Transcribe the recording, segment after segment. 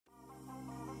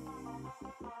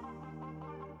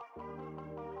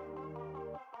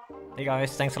Hey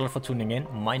guys, thanks a lot for tuning in.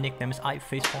 My nickname is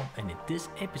iFaceform, and in this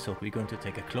episode we're going to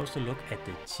take a closer look at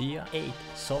the Tier 8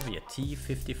 Soviet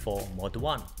T-54 Mod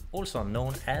 1, also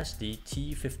known as the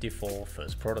T-54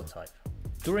 first prototype.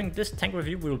 During this tank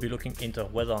review we will be looking into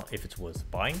whether if it's worth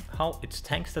buying, how its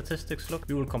tank statistics look,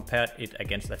 we will compare it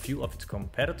against a few of its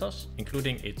competitors,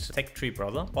 including its tech tree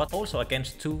brother, but also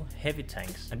against two heavy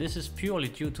tanks. And this is purely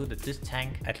due to that this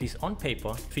tank, at least on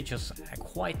paper, features a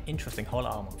quite interesting hull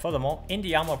armor. Furthermore, in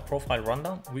the armor profile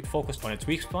rundown, we focused on its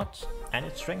weak spots and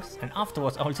its strengths, and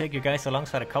afterwards I will take you guys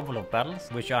alongside a couple of battles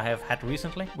which I have had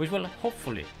recently, which will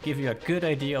hopefully give you a good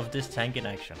idea of this tank in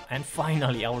action. And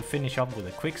finally I will finish up with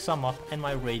a quick sum up and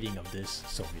my rating of this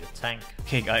Soviet tank.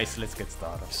 Okay guys, let's get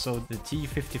started. So the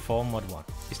T-54 Mod 1.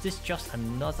 Is this just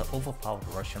another overpowered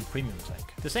Russian premium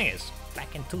tank? The thing is,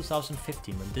 back in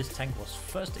 2015 when this tank was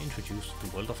first introduced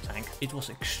to World of Tanks, it was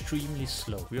extremely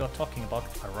slow. We are talking about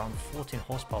around 14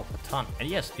 horsepower per ton. And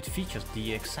yes, it features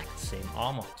the exact same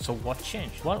armor. So what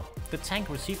changed? Well, the tank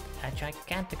received a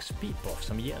gigantic speed buff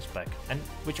some years back, and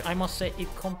which I must say it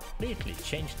completely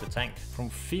changed the tank from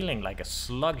feeling like a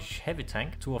sluggish heavy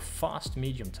tank to a fast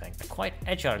medium tank, a quite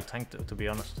agile tank to be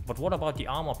honest. But what about the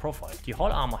armor profile? The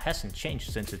hull armor hasn't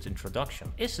changed since its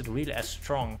introduction. Is it really as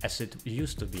strong as it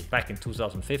used to be back in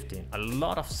 2015? A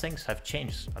lot of things have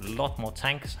changed. A lot more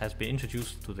tanks has been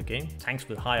introduced to the game. Tanks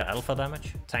with higher alpha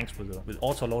damage, tanks with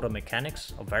auto-loader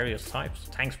mechanics of various types,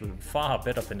 tanks with far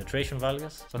better penetration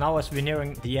values. So now as we're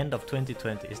nearing the end of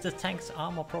 2020, is the tank's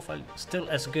armor profile still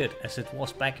as good as it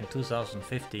was back in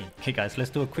 2015? Okay guys,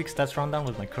 let's do a quick stats rundown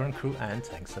with my current crew and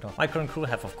tank setup. My current crew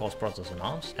have of course brothers in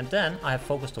arms, and then I have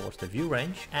focused towards the view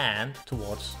range and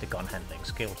towards the gun handling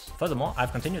skills. Furthermore,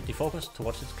 I've continued the focus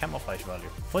towards its camouflage value.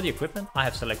 For the equipment, I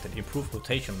have selected improved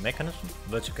rotation mechanism,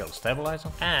 vertical stabilizer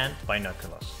and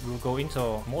binoculars. We will go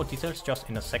into more details just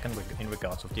in a second in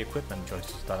regards of the equipment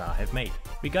choices that I have made.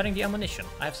 Regarding the ammunition,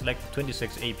 I have selected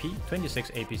 26 AP,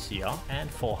 26 APCR and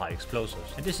 4 high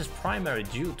explosives. And this is primarily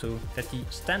due to that the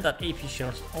standard AP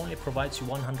shells only provides you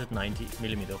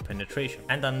 190mm penetration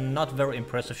and a not very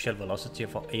impressive shell velocity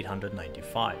for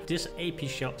 895. These AP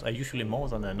shells are usually more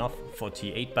than enough for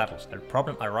Tier 8 battles. The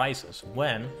problem arises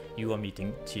when you are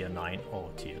meeting Tier 9 or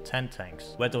Tier 10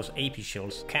 tanks, where those AP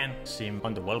shells can seem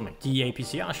underwhelming. The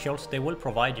APCR shells, they will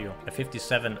provide you a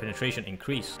 57 penetration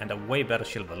increase and a way better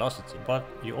shell velocity, but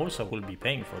you also will be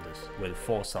paying for this with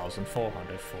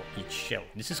 4,400 for each shell.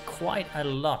 This is quite a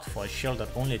lot for a shell that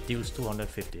only deals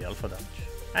 250 alpha damage.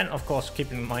 And of course,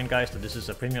 keep in mind guys that this is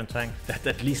a premium tank, that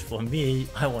at least for me,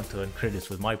 I want to earn credits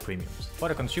with my premiums. For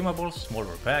the consumables, small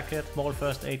repair kit, small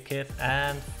first aid kit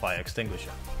and fire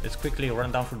extinguisher. Let's quickly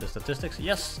run down through the statistics.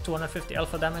 Yes, 250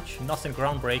 alpha damage, nothing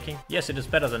groundbreaking. Yes, it is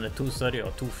better than the 230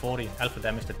 or 240 alpha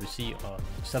damage that we see on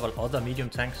several other medium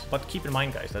tanks. But keep in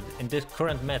mind guys that in this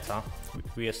current meta,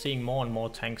 we are seeing more and more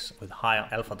tanks with higher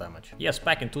alpha damage. Yes,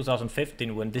 back in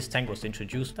 2015 when this tank was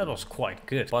introduced, that was quite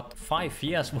good. But 5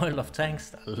 years World of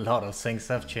Tanks, a lot of things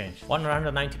have changed.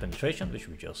 190 penetration, which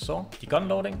we just saw. The gun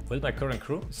loading with my current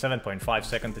crew, 7.5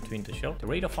 seconds between the shell. The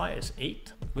rate of fire is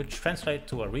 8, which translates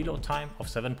to a reload time of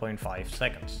 7.5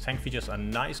 seconds. Tank features a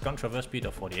nice gun traverse speed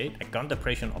of 48, a gun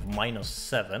depression of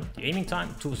 -7, the aiming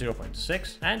time to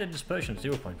 0.6 and the dispersion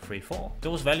 0.34.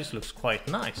 Those values looks quite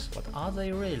nice, but are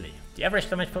they really? The average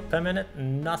damage per minute,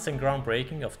 nothing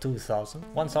groundbreaking of 2000,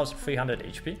 1300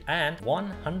 HP and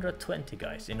 120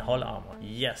 guys in hull armor.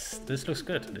 Yes, this looks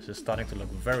good. This is starting to look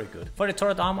very good. For the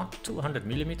turret armor,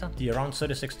 200mm. The around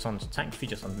 36 tons tank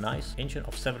features a nice engine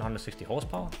of 760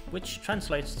 horsepower, which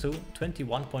translates to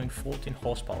 21.14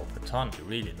 horsepower per ton.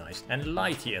 Really nice. And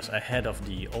light years ahead of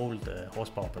the old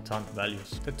horsepower per ton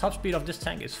values. The top speed of this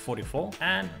tank is 44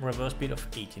 and reverse speed of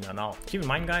 18 an hour. Keep in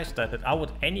mind guys that I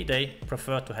would any day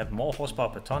prefer to have more horsepower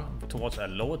per ton towards a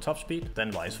lower top speed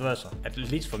than vice versa. At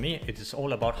least for me, it is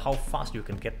all about how fast you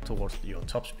can get towards your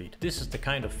top speed. This is the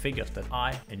kind of figures that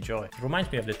I enjoy. It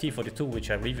reminds me of the T-42, which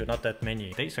I reviewed not that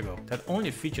many days ago, that only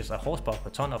features a horsepower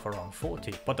per ton of around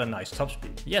 40, but a nice top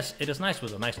speed. Yes, it is nice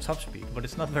with a nice top speed, but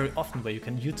it's not very often where you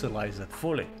can utilize it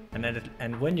fully.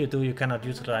 And when you do, you cannot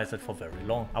utilize it for very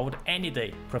long. I would any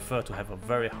day prefer to have a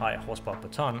very high horsepower per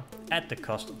ton at the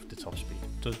cost of the top speed.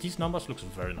 So these numbers looks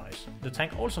very nice. The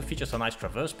tank also features a nice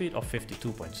traverse speed of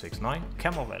 52.69,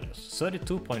 camo values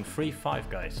 32.35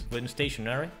 guys when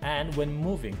stationary, and when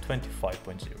moving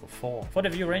 25.04. For the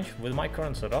view range, with my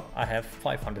current setup I have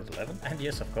 511, and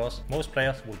yes of course most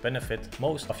players will benefit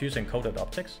most of using coated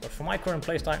optics, but for my current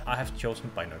playstyle I have chosen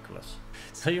binoculars.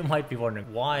 So you might be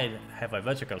wondering, why have a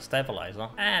vertical stabilizer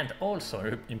and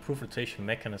also improved rotation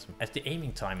mechanism, as the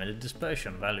aiming time and the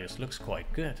dispersion values looks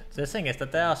quite good. The thing is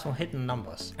that there are some hidden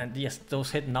numbers, and yes,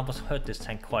 those hidden numbers hurt this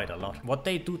tank quite quite a lot. What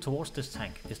they do towards this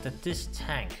tank is that this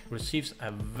tank receives a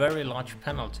very large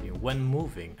penalty when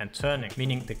moving and turning,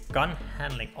 meaning the gun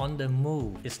handling on the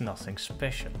move is nothing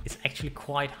special. It's actually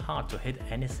quite hard to hit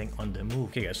anything on the move.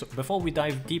 Okay guys, so before we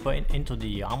dive deeper into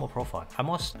the armor profile, I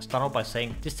must start out by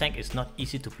saying this tank is not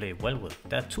easy to play well with.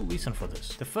 There are two reasons for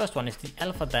this. The first one is the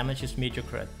alpha damage is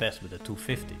mediocre at best with the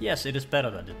 250. Yes, it is better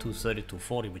than the 230,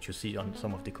 240 which you see on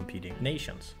some of the competing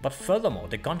nations. But furthermore,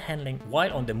 the gun handling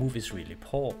while on the move is really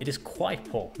poor. It is quite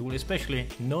poor. You will especially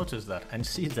notice that and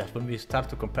see that when we start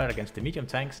to compare against the medium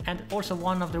tanks, and also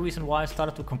one of the reasons why I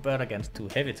started to compare against two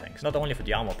heavy tanks. Not only for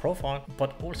the armor profile,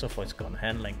 but also for its gun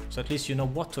handling. So at least you know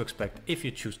what to expect if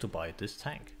you choose to buy this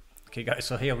tank. Okay guys,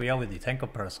 so here we are with the tank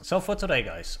comparison. So for today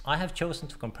guys, I have chosen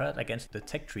to compare it against the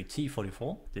Tech Tree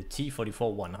T-54, the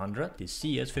T-54-100, the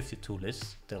CS-52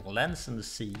 list, the Lansen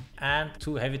C, and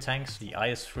two heavy tanks, the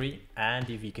IS-3 and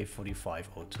the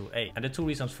VK-45-02A. And the two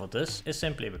reasons for this is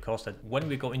simply because that when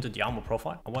we go into the armor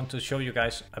profile, I want to show you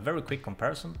guys a very quick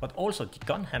comparison, but also the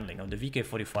gun handling of the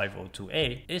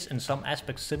VK-45-02A is in some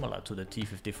aspects similar to the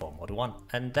T-54 Mod 1.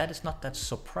 And that is not that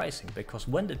surprising, because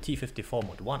when the T-54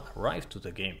 Mod 1 arrived to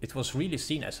the game, it was really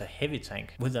seen as a heavy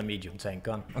tank with a medium tank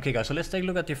gun. Okay guys, so let's take a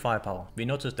look at the firepower. We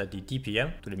noticed that the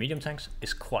DPM to the medium tanks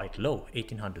is quite low,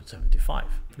 1875.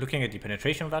 Looking at the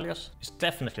penetration values, it's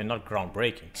definitely not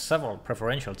groundbreaking. Several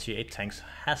preferential Tier 8 tanks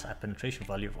has a penetration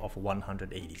value of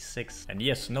 186. And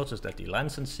yes, notice that the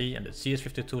Lansen C and the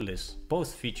CS-52 list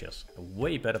both features a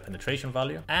way better penetration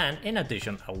value and in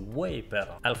addition a way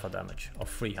better alpha damage of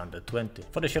 320.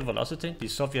 For the shell velocity, the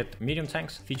Soviet medium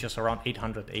tanks features around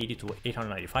 880 to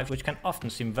 895, which can often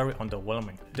seem very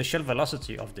underwhelming. The shell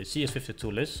velocity of the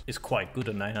CS-52 list is quite good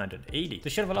at 980. The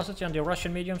shell velocity on the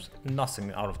Russian mediums,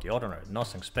 nothing out of the ordinary,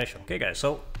 nothing special. Okay guys,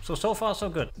 so far so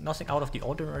good. Nothing out of the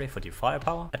ordinary for the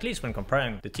firepower, at least when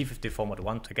comparing the T-54 Mod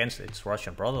 1 against its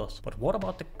Russian brothers. But what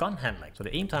about the gun handling? So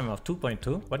the aim time of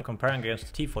 2.2 when comparing against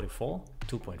the T-44,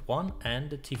 2.1 and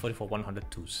the T-44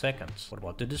 102 seconds. What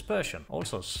about the dispersion?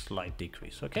 Also a slight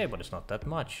decrease. Okay, but it's not that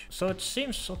much. So it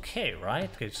seems okay, right?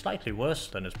 Okay, it's slightly worse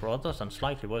than its brothers and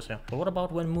slightly worse here. But what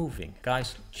about when moving?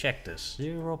 Guys, check this.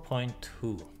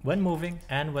 0.2. When moving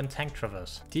and when tank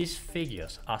traverse. These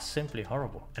figures are simply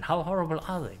horrible. And how horrible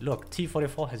are they? Look,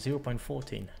 T-44 has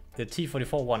 0.14. The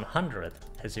T-54-100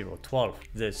 has 0.12.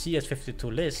 The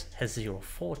CS-52 list has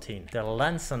 0.14. The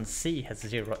Lansen C has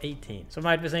 0.18. So you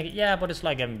might be thinking, yeah, but it's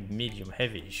like a medium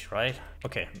heavy-ish, right?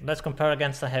 Okay, let's compare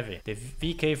against the heavy. The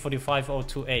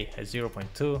VK-45-02A has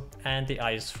 0.2 and the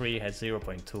IS-3 has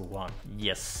 0.21.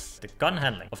 Yes, the gun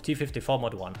handling of T-54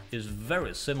 Mod 1 is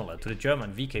very similar to the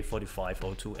German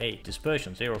VK-45-02A.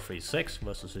 Dispersion 0.36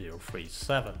 versus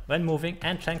 0.37. When moving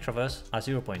and tank traverse are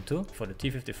 0.2 for the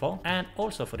T-54 and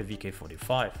also for the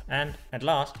VK-45. And at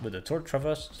last, with the turret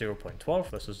traverse, 0.12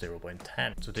 versus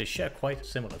 0.10. So they share quite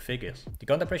similar figures. The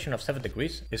gun depression of 7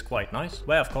 degrees is quite nice,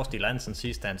 where of course the Lansen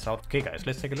C stands out. Okay guys,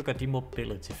 let's take a look at the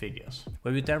mobility figures,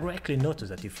 where we directly notice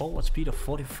that the forward speed of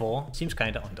 44 seems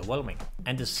kinda underwhelming.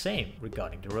 And the same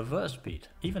regarding the reverse speed,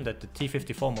 even that the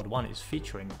T-54 Mod 1 is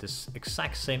featuring this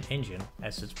exact same engine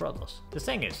as its brothers. The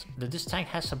thing is that this tank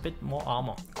has a bit more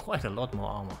armor, quite a lot more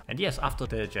armor. And yes, after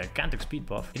the gigantic speed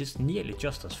buff, it is nearly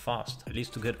just as fast, at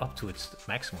least to get up to its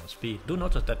maximum speed. Do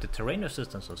notice that the terrain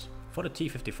resistances for the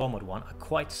T-54 Mod 1 are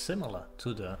quite similar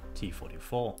to the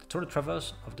T-44. The turret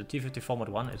traverse of the T-54 Mod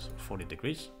 1 is 40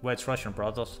 degrees, where its Russian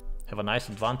brothers have a nice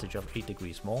advantage of 8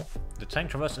 degrees more. The tank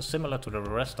traverse is similar to the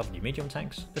rest of the medium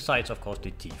tanks, besides of course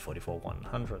the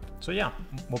T-44-100. So yeah,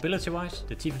 mobility wise,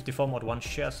 the T-54 Mod 1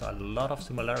 shares a lot of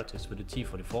similarities with the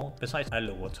T-44, besides a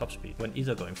lower top speed when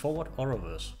either going forward or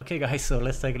reverse. Okay guys, so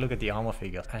let's take a look at the armor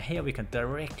figure. And here we can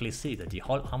directly see that the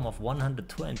hull armor of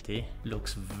 120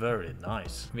 looks very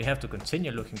nice. We have to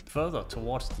continue looking further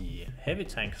towards the heavy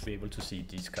tanks to be able to see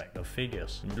these kind of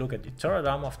figures. When you look at the turret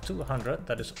armor of 200,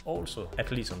 that is also,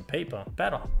 at least on paper,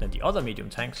 better than the other medium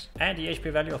tanks, and the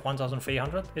HP value of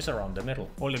 1300 is around the middle.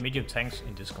 All the medium tanks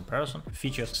in this comparison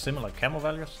feature similar camo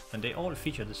values, and they all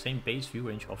feature the same base view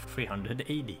range of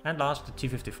 380. And last, the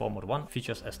T-54 Mod 1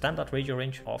 features a standard radio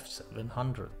range of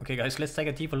 700. Okay guys, let's take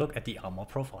a deeper look at the armor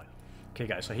profile. Okay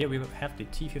guys, so here we have the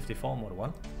T-54 Mod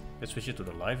 1. Let's switch it to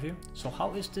the live view. So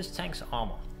how is this tank's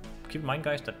armor? Keep in mind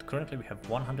guys that currently we have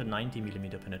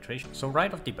 190mm penetration. So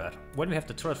right off the bat, when we have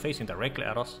the turret facing directly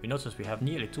at us, we notice we have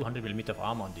nearly 200mm of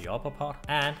armor on the upper part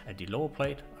and at the lower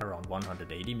plate around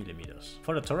 180mm.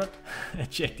 For the turret,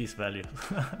 check these values.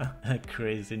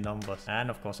 Crazy numbers. And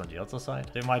of course on the other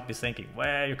side, they might be thinking,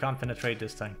 well, you can't penetrate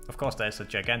this tank. Of course there's a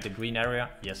gigantic green area.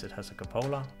 Yes, it has a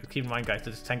cupola. You keep in mind guys that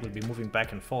this tank will be moving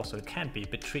back and forth, so it can be a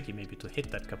bit tricky maybe to hit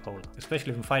that cupola,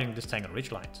 especially when fighting this tank on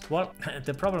ridge lines. Well,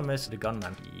 the problem is the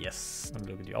gunman. Yes.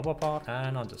 Look at the upper part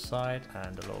and on the side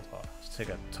and the lower part. Let's take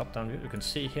a top down view. You can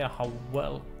see here how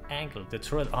well angled the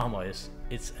turret armor is.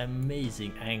 It's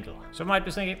amazing angle. So you might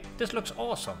be thinking, this looks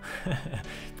awesome.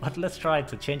 But let's try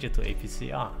to change it to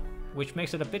APCR, which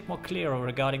makes it a bit more clearer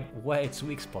regarding where its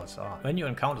weak spots are. When you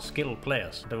encounter skilled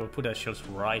players, they will put their shields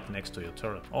right next to your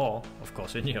turret, or of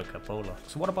course in your cupola.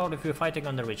 So what about if you're fighting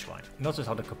on the ridgeline? Notice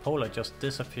how the cupola just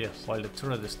disappears while the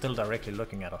turret is still directly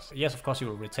looking at us. Yes, of course you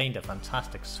will retain the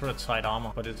fantastic turret side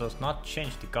armor, but it does not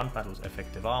change the gun battle's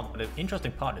effective armor. The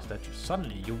interesting part is that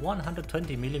suddenly your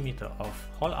 120mm of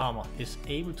hull armor is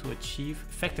able to achieve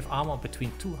effective armor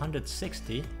between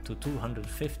 260 to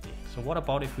 250. So what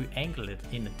about if we angle it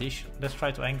in addition? Let's try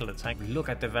to angle the tank. Look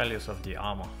at the values of the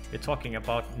armor. We're talking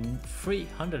about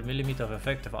 300mm of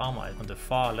effective armor on the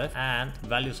far left and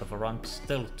values of around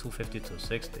still 250 to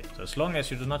 60. So as long as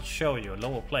you do not show your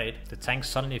lower plate, the tank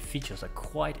suddenly features a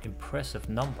quite impressive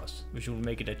numbers, which will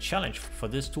make it a challenge for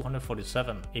this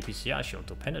 247 APCR shield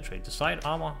to penetrate the side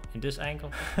armor in this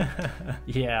angle.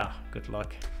 Yeah, good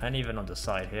luck. And even on the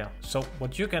side here. So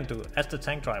what you can do as the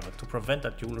tank driver to prevent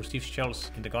that you will receive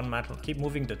shells in the gun mantle, keep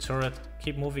moving the turret,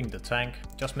 keep moving the tank,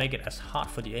 just make it as hard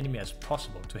for the enemy as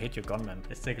possible to hit your gunman.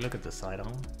 Let's take a look at the side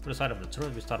armor. For the side of the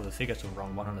turret, we start with figures of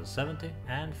around 170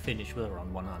 and finish with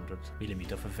around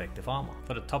 100mm of effective armor.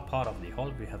 For the top part of the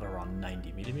hull, we have around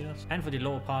 90mm, and for the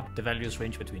lower part, the values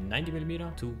range between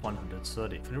 90mm to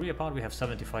 130. For the rear part, we have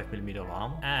 75mm of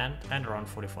armor and around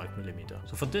 45mm.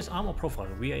 So for this armor profile,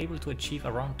 we are able to achieve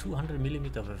around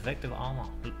 200mm of effective armor.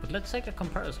 But let's take a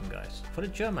comparison, guys. For the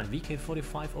German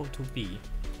VK4502B,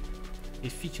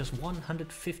 it features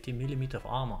 150mm of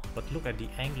armor, but look at the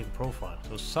angling profile.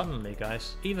 So suddenly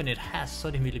guys, even it has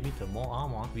 30mm more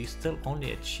armor, we still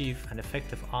only achieve an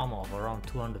effective armor of around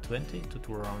 220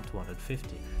 to around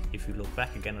 250. If you look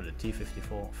back again at the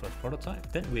T-54 first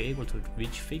prototype, then we're able to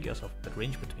reach figures of that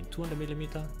range between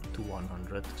 200mm to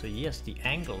 100. So yes, the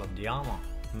angle of the armor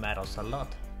matters a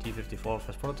lot. T-54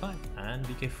 first prototype and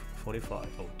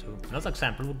VK4502. Another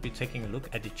example would be taking a look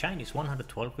at the Chinese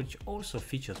 112, which also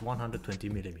features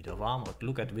 120mm of armor. But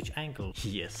look at which angle.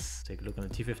 Yes, take a look at the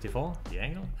T-54, the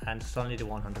angle, and suddenly the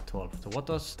 112. So what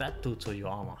does that do to your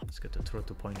armor? Let's get the turret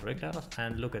to point directly at us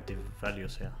and look at the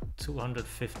values here.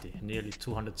 250, nearly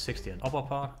 260 on upper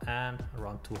part and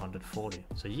around 240.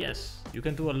 So yes, you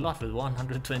can do a lot with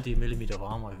 120mm of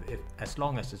armor as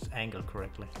long as it's angled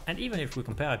correctly. And even if we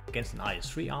compare it against an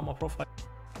IS-3 armor profile.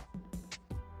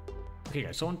 Okay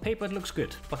guys, so on paper it looks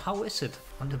good, but how is it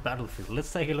on the battlefield?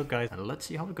 Let's take a look guys and let's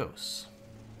see how it goes.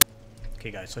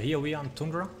 Okay guys, so here we are on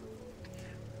Tundra.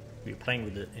 We're playing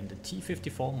with in the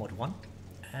T-54 mod 1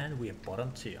 and we are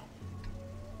bottom tier.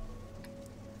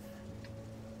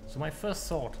 So my first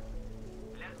thought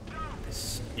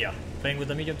is, yeah, playing with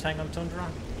the medium tank on Tundra?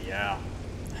 Yeah,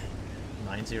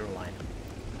 9-0 line.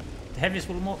 The heavies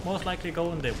will most likely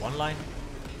go in the 1 line,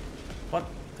 but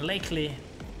lately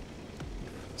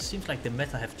it seems like the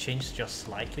meta have changed just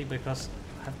slightly, because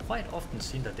I have quite often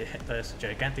seen that there's a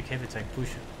gigantic heavy tank push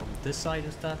from this side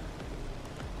instead.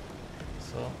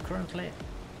 So currently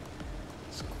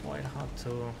it's quite hard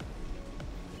to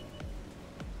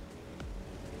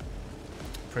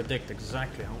predict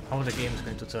exactly how the game is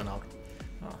going to turn out.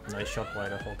 Oh, nice shot by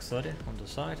the Hawk 30 on the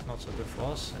side, not so good for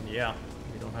us. And yeah,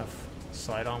 we don't have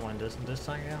side armor in this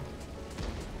tank here.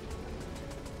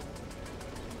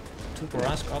 2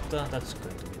 Barask up there, that's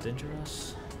going to be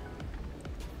dangerous.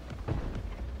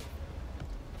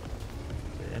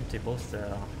 They empty both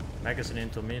their magazine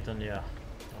into me, then yeah,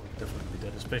 I would definitely be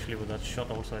dead, especially with that shot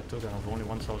also I took. I have only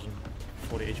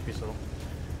 1040 HP, so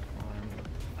I'm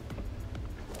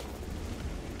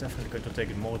definitely going to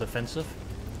take it more defensive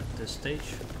at this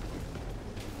stage.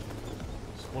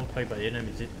 It's well played by the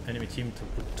enemy team to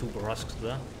put 2 Barasks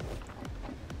there.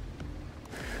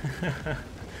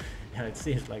 Yeah, it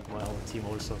seems like our team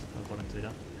also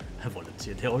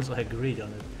volunteered. They also agreed on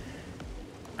it.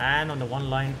 And on the 1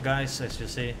 line, guys, as you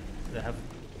see, they have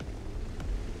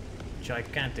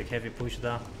gigantic heavy push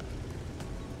there.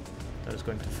 That is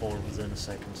going to fall within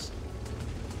seconds.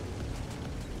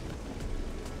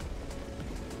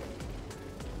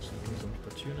 Some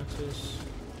opportunities.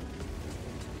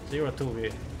 0-2,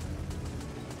 we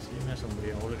CMS, and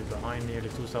we are already behind nearly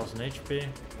 2000 HP.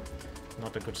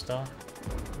 Not a good start.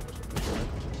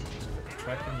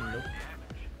 Track him, nope.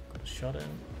 Got a shot in.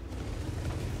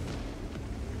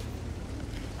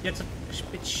 Yeah, it's a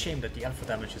bit shame that the alpha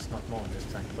damage is not more in this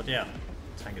tank, but yeah,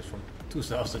 the tank is from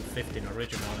 2015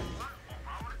 originally.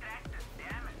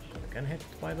 But again hit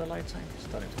by the light tank,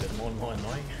 starting to get more and more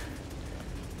annoying.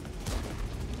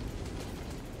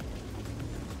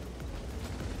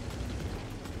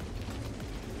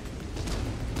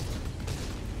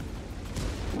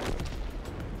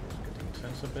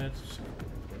 A bit,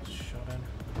 shot in.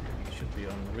 Should be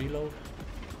on reload.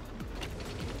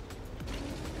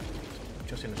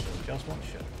 Just in a shot, just one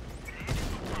shot.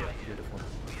 Yeah, beautiful.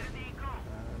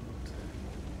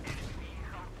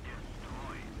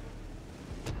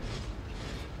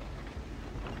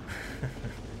 And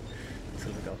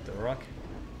until we got the rock.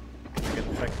 Can I get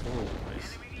the fact? Oh,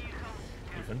 nice.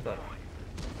 Even better.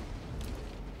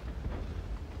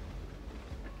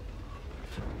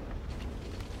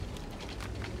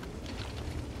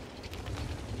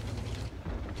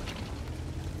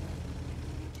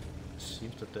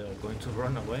 Seems that they are going to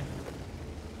run away.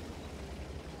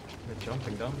 They're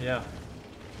jumping down, yeah.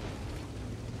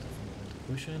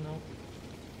 Push in now.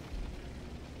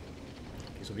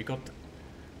 Okay, so we got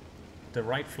the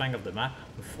right flank of the map.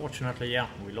 Unfortunately, yeah,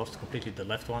 we lost completely the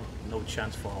left one. No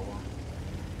chance for our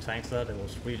tanks there. There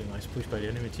was really nice push by the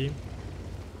enemy team.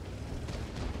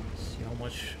 Let's see how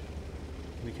much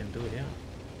we can do here.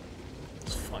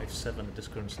 It's 5-7 at this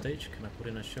current stage. Can I put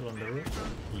in a shell on the roof?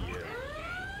 Yeah.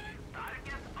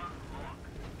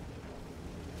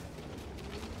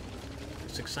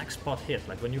 It's exact spot hit.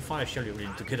 Like when you fire a shell, you really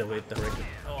need to get away directly.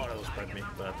 Oh, that was bad me.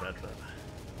 Bad.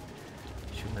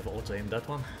 Shouldn't have auto-aimed that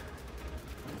one.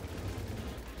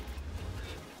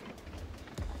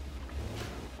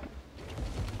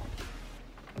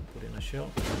 Put in a shell.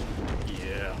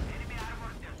 Yeah.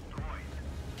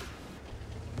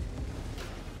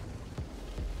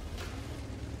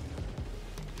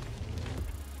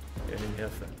 And then we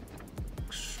have an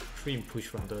extreme push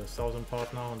from the 1000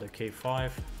 part now on the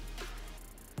K5.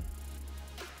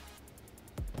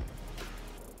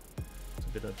 It's a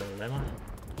bit of a dilemma.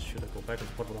 Should I go back and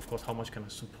support? But of course, how much can I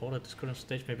support at this current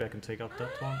stage? Maybe I can take out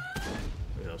that one.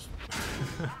 Yes.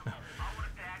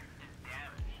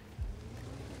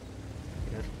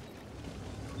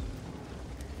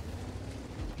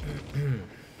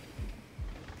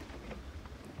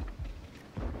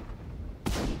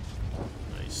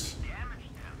 Nice.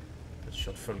 That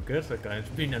shot felt good. That guy has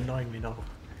been annoying me now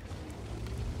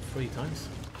 3 times.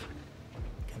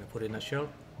 Can I put in a shell?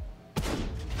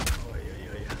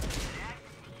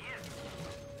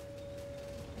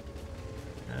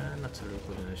 And that's a little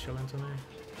put in a shell into me.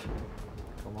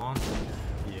 Come on.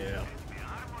 Yeah.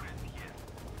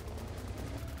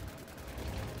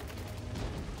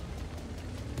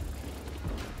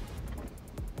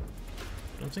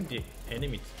 I don't think the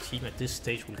enemy team at this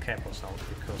stage will cap us out,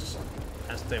 because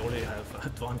as they only have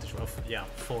advantage of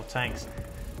 4 tanks,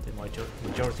 the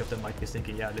majority of them might be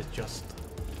thinking, yeah, let's just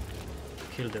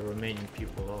kill the remaining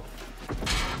people off.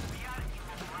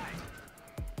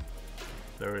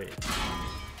 Very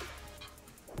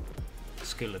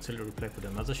skilled artillery play with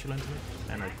another shell into me,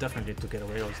 and I definitely need to get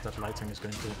away, else that light tank is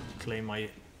going to claim my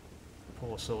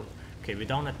poor soul. Okay, we're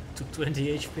down at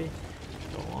 220 HP.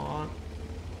 Go on.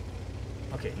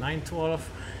 Okay, 912.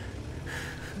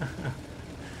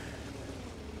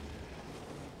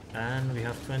 And we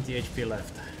have 20 HP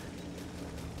left.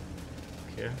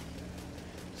 Okay.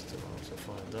 Still also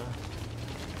far there.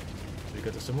 We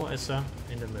got the Sumo Essa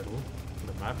in the middle of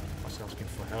the map. I was asking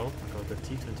for help. I got the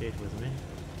T-58 with me.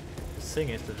 The thing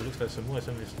is that it looks like Sumo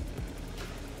Essa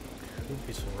could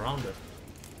be surrounded.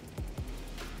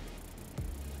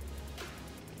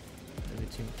 The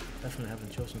team definitely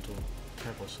haven't chosen to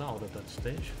cap us out at that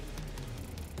stage.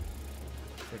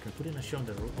 I can put in a shell on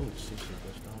the roof. Oh, CC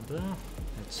goes down there.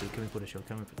 Let's see, can we put a shell?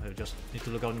 Can we? I just need to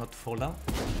look out not to fall down.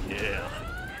 Yeah.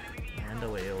 And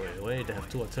away. They have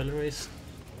 2 artilleries.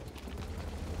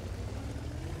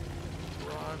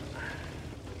 Run.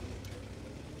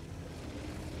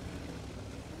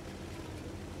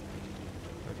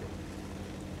 Okay.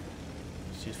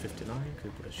 He's 59. Can we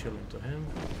put a shell into him?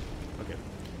 Okay.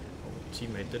 Our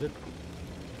teammate did it.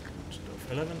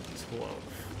 11, 12.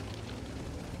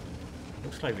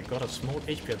 Looks like we got a small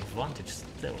HP advantage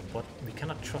still, but we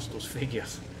cannot trust those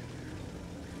figures.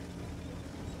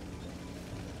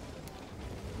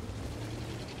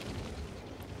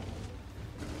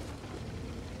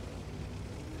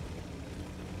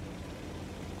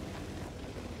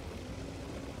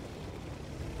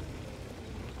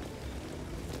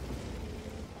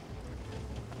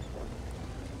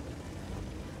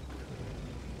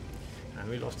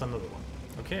 we lost another one.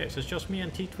 Okay, so it's just me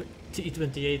and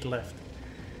T-28 left.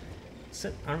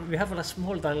 So, we have a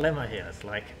small dilemma here. It's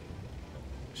like,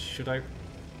 should I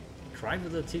drive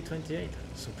with the T-28,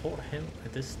 support him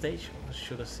at this stage, or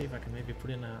should I see if I can maybe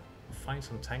find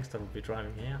some tanks that will be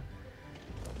driving here?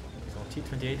 So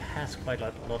T-28 has quite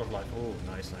a lot of life. Oh,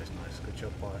 nice. Good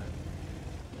job by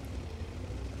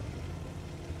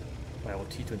our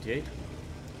T-28.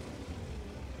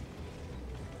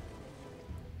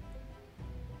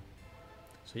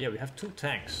 So yeah, we have 2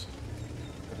 tanks,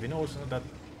 but we know also that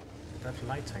that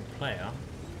light tank player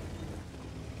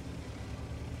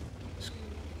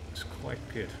is quite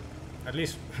good. At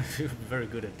least very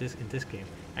good at this in this game,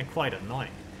 and quite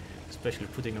annoying, especially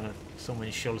putting so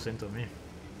many shells into me.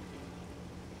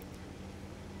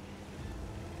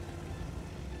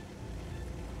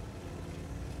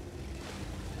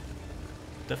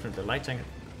 Definitely the light tank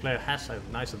player has a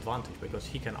nice advantage because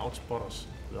he can outspot us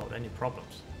without any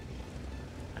problems.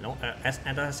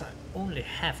 And as I only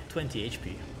have 20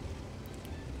 HP,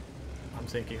 I'm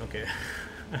thinking, okay,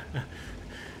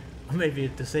 maybe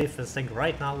the safest thing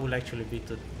right now will actually be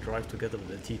to drive together with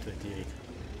the T-28.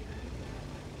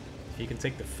 If he can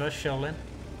take the first shell in,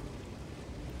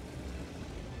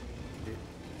 then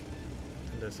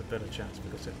there's a better chance,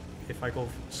 because if I go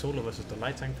solo versus the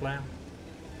light tank player,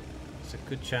 there's a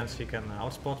good chance he can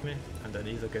outspot me and then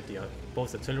either get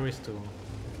both artilleries to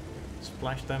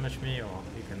splash damage me, or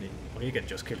he can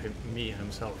just kill me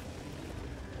himself.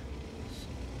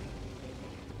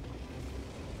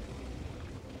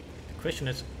 The question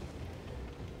is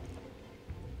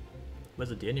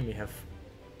whether the enemy have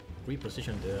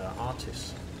repositioned the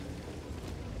artists.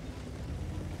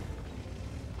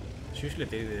 It's usually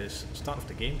the start of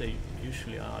the game, they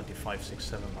usually are the 5, 6,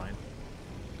 7 line.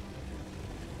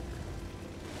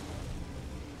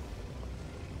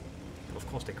 Of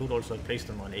course, they could also place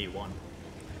them on A1.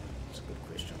 That's a good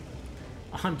question.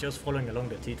 I'm just following along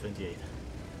the T-28.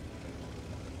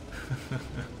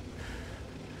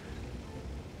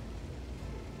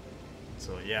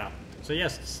 So yeah. So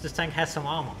yes, this tank has some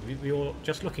armor. We were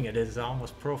just looking at his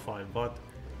armor's profile, but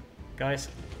guys,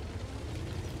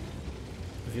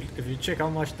 if you check how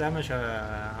much damage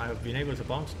I have been able to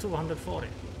bounce, 240.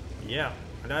 Yeah,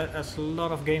 and there's a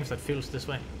lot of games that feels this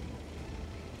way.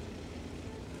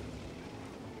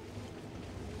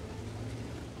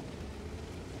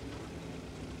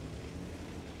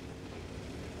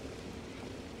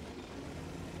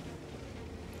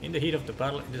 In the heat of the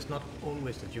battle, it is not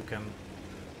always that you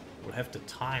will have the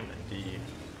time and the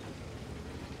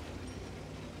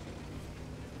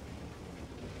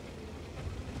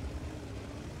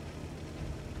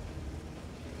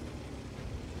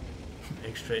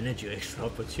extra energy, extra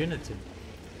opportunity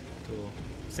to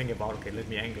think about, okay, let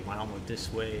me angle my armor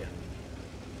this way and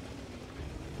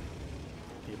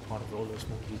be a part of all those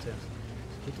small details.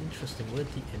 It's a bit interesting where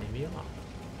the enemy are.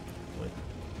 Wait.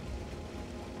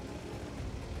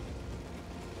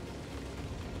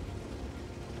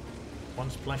 One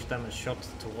splash damage shot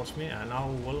towards me and I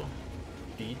will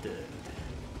be dead.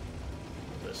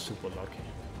 That's super lucky.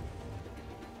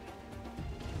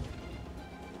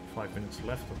 5 minutes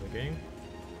left of the game.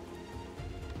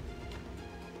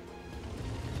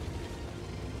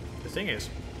 The thing is,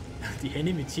 the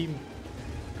enemy team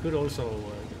could also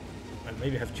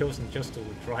maybe have chosen just to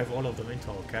drive all of them into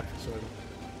our cap, so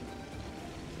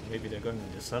maybe they're going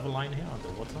in the server line here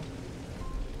underwater.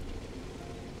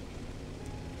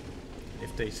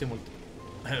 If they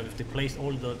placed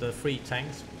all the 3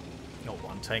 tanks, no,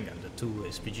 1 tank and the 2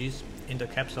 SPGs in the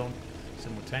cap zone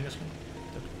simultaneously,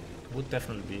 that would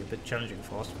definitely be a bit challenging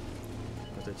for us,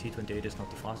 because the T-28 is not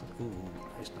the fastest. Ooh,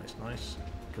 nice.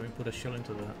 Can we put a shell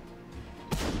into the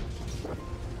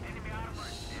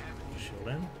shell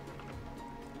in?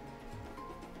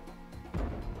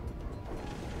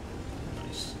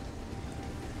 Nice.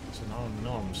 So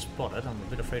now I'm spotted. I'm a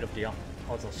bit afraid of the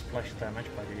other splash damage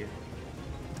by the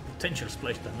potential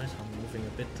splash damage. I'm moving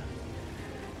a bit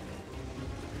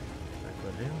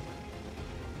backward here.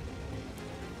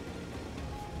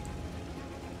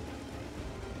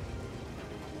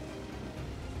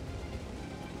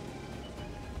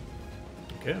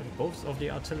 Okay, both of the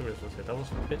artillery was hit. That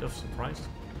was a bit of surprise.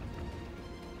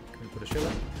 Can we put a shell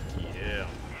in? Yeah.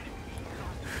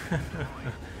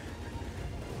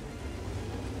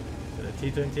 So the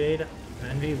T-28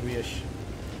 and we are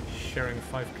sharing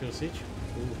 5 kills each.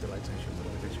 Ooh, the light tank shoots.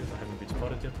 I haven't been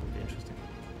spotted yet. Will be interesting.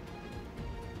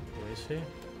 Where is he?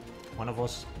 One of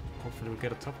us hopefully will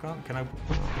get a top gun. Can I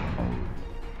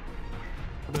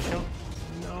put a shell?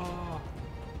 No.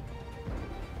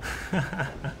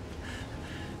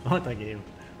 What a game.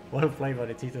 What a play by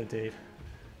the T-28.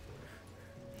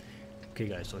 Okay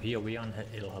guys, so here we are on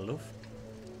El Haluf.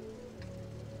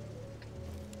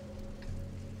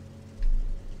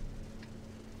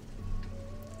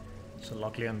 So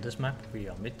luckily on this map we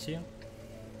are mid-tier.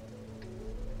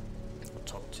 Or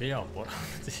top tier, or bottom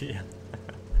tier.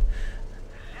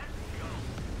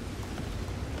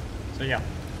 So yeah,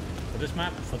 for this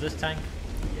map, for this tank,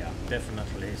 yeah,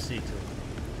 definitely C2.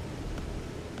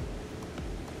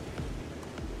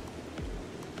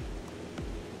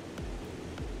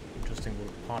 Interesting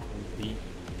part will be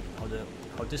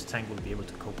how this tank will be able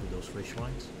to cope with those ridge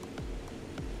lines.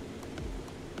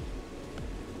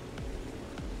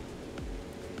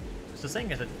 The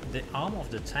thing is that the armor of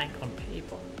the tank on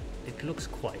paper, it looks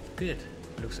quite good.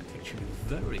 It looks actually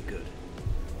very good.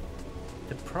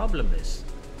 The problem is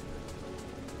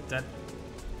that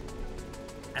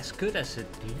as good as it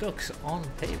looks on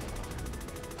paper,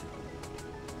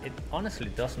 it honestly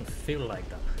doesn't feel like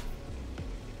that.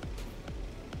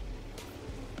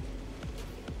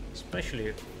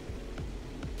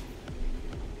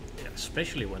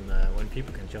 Especially when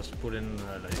people can just put in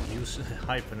like use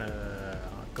high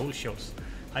gold shells,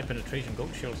 high penetration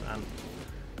gold shells, and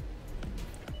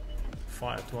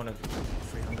fire 200,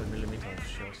 300mm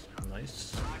shells.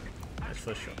 Nice, nice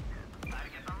first shot.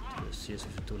 The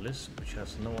CS-52 list, which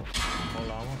has no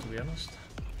all armor, to be honest.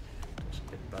 It was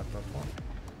a bit bad that one.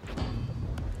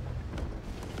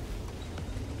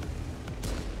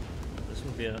 This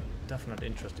will be a definitely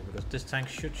interesting because this tank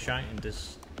should shine in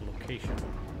this location.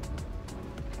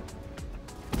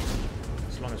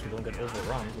 As long as we don't get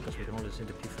overrun, because we can only see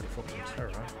the T-54 from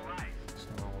terror. So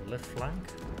now left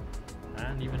flank,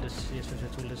 and even the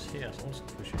CS-52 list here is also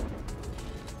pushing.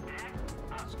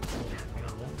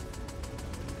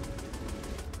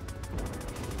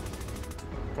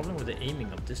 The problem with the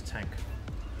aiming of this tank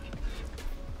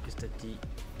is that the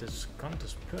gun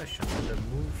dispersion and the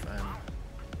move and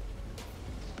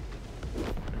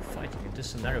fighting in this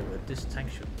scenario where this tank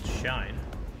should shine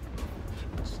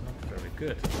is not very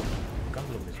good. Gun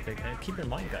bloom is big. And keep in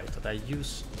mind, guys, that I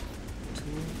use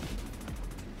two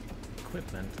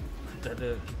equipment that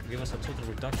give us a total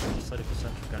reduction of 30%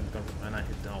 of gun when I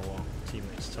hit our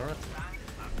teammate's turret.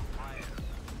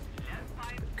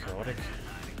 It's a bit chaotic.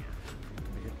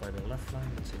 Can be hit by the left flank.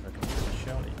 Let's see if I can get a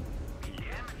shot.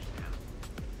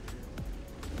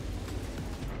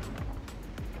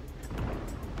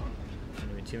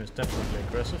 Enemy team is definitely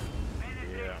aggressive.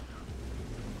 Yeah.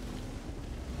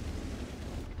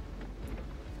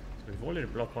 We've already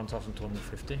blocked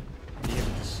 1250, nearly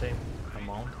the same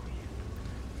amount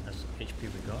as HP we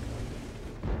got.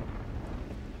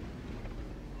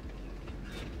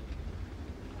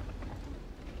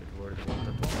 Bit worried about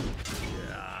that one.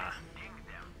 Yeah.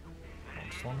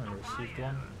 Bounced one and received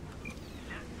one.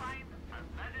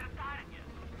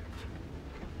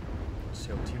 Let's see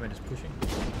how teammate is pushing.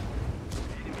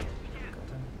 Got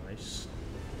him. Nice.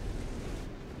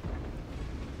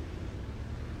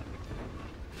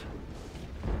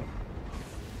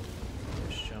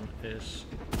 Is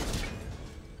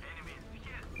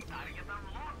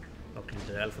luckily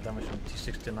the alpha damage on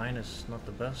T-69 is not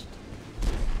the best.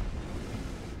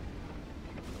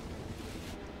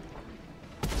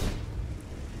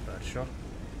 Bad shot.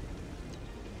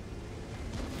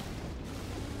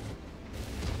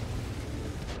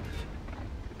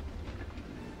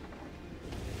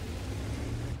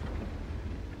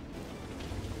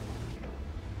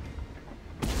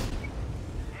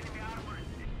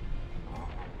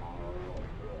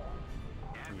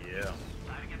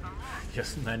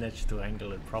 Just managed to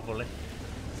angle it properly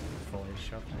before he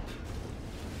shot me.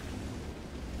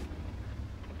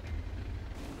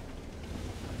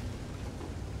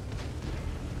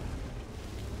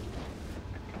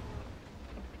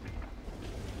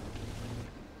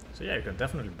 So yeah, you can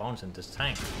definitely bounce in this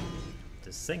tank.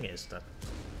 The thing is that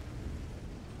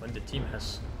when the team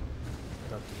has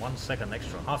that 1 second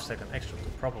extra, half second extra to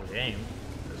properly aim,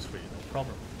 there's really no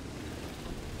problem.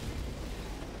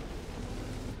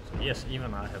 Yes,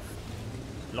 even I have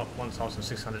locked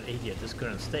 1680 at this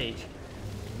current stage,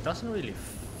 it doesn't really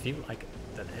feel like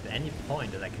that at any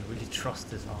point that I can really trust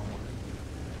this armor.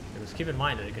 Because keep in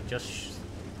mind that I can just,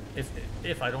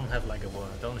 if I don't have like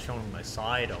don't show my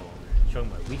side or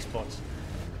showing my weak spots,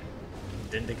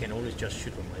 then they can always just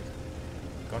shoot on my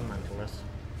gun mantle less.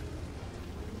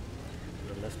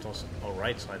 The left or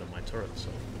right side of my turret, so.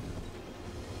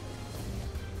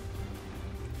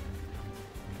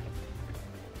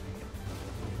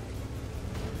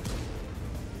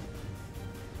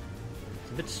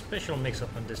 A bit special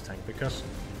mix-up on this tank because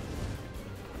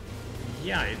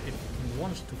yeah, it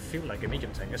wants to feel like a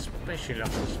medium tank, especially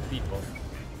after the speed buff.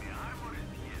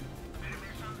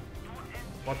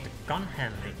 but the gun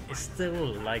handling is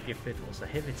still like if it was a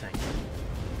heavy tank.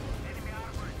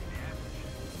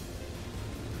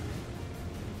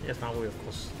 Yes, now we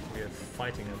are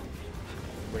fighting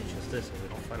at range as this, and we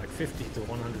don't fight like 50 to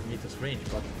 100 meters range,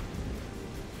 but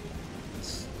it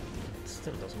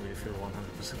still doesn't really feel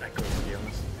 100% accurate, to be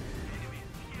honest.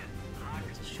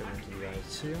 Let's show into the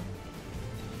eyes here.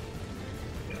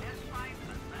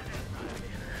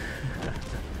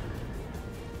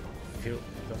 It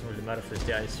doesn't really matter if it's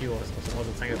the ISU or some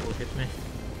other tank that will hit me.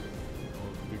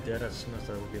 I'll be dead as soon as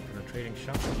there will be a penetrating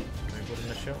shot. Can I put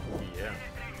in a shot? Yeah.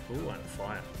 Ooh, and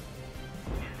fire.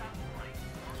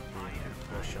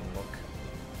 Russian luck.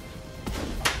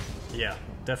 Yeah,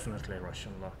 definitely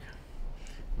Russian luck.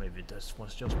 Maybe this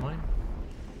was just mine.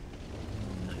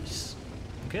 Nice.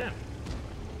 Okay.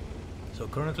 So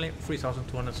currently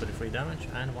 3,233 damage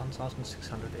and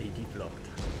 1,680 blocked.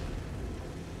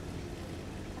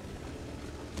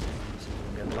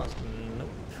 Get lost? Nope.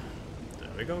 There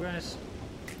we go, guys.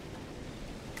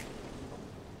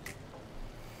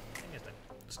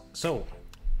 So,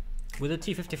 with the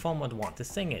T-54 Mod 1, the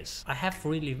thing is, I have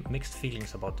really mixed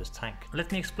feelings about this tank.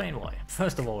 Let me explain why.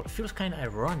 First of all, it feels kinda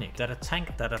ironic that a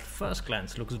tank that at first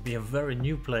glance looks to be a very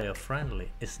new player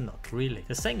friendly is not really.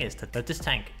 The thing is that this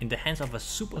tank, in the hands of a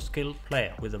super skilled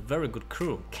player with a very good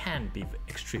crew, can be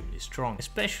extremely strong.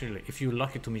 Especially if you're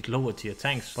lucky to meet lower tier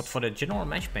tanks. But for the general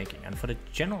matchmaking and for the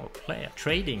general player,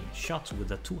 trading shots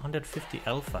with a 250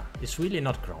 alpha is really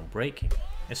not groundbreaking.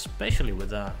 Especially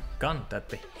with a gun that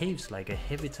behaves like a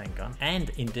heavy tank gun, and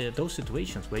in those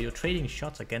situations where you're trading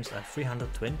shots against a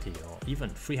 320 or even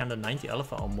 390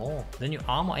 alpha or more, then your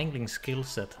armor angling skill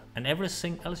set and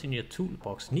everything else in your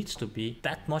toolbox needs to be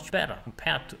that much better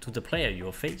compared to the player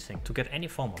you're facing to get any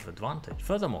form of advantage.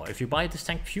 Furthermore, if you buy this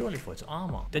tank purely for its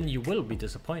armor, then you will be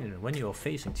disappointed when you're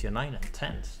facing tier 9 and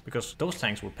 10s, because those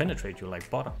tanks will penetrate you like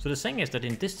butter. So the thing is that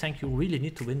in this tank you really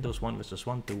need to win those 1 vs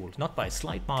 1 duels, not by a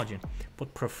slight margin,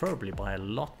 but preferably by a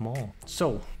lot more.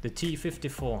 So, the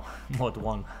T-54 Mod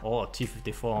 1 or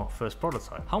T-54 first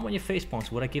prototype. How many face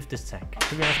points would I give this tank?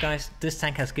 To be honest, guys, this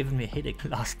tank has given me a headache the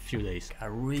last few days. I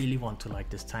really want to like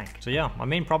this tank. So yeah, my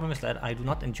main problem is that I do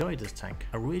not enjoy this tank.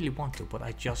 I really want to, but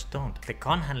I just don't. The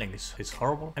gun handling is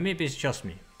horrible, and maybe it's just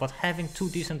me. But having 2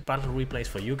 decent battle replays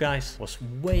for you guys was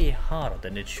way harder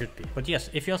than it should be. But yes,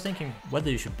 if you're thinking whether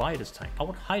you should buy this tank, I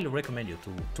would highly recommend you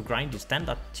to grind the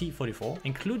standard T-44,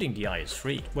 including the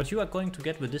IS-3. What you are going to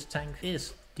get with this tank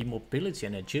is the mobility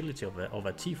and agility of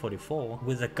a T-44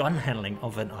 with the gun handling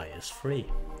of an IS-3.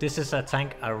 This is a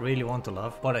tank I really want to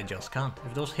love, but I just can't.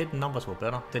 If those hidden numbers were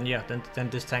better, then yeah, then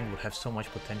this tank would have so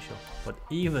much potential. But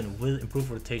even with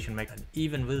improved rotation mech and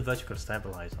even with vertical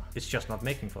stabilizer, it's just not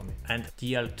making for me. And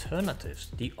the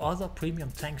alternatives, the other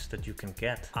premium tanks that you can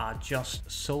get, are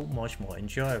just so much more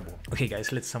enjoyable. Okay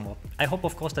guys, let's sum up. I hope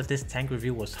of course that this tank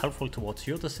review was helpful towards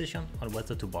your decision on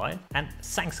whether to buy it. And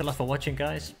thanks a lot for watching,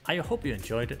 guys. I hope you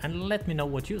enjoyed it, and let me know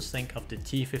what you think of the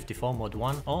T-54 Mod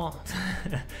 1 or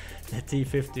the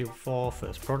T-54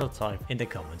 first prototype in the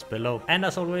comments below. And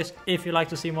as always, if you like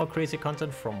to see more crazy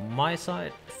content from my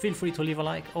side, feel free to leave a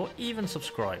like or even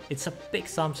subscribe. It's a big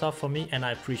thumbs up for me and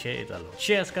I appreciate it a lot.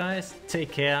 Cheers guys,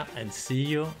 take care and see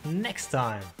you next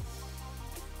time.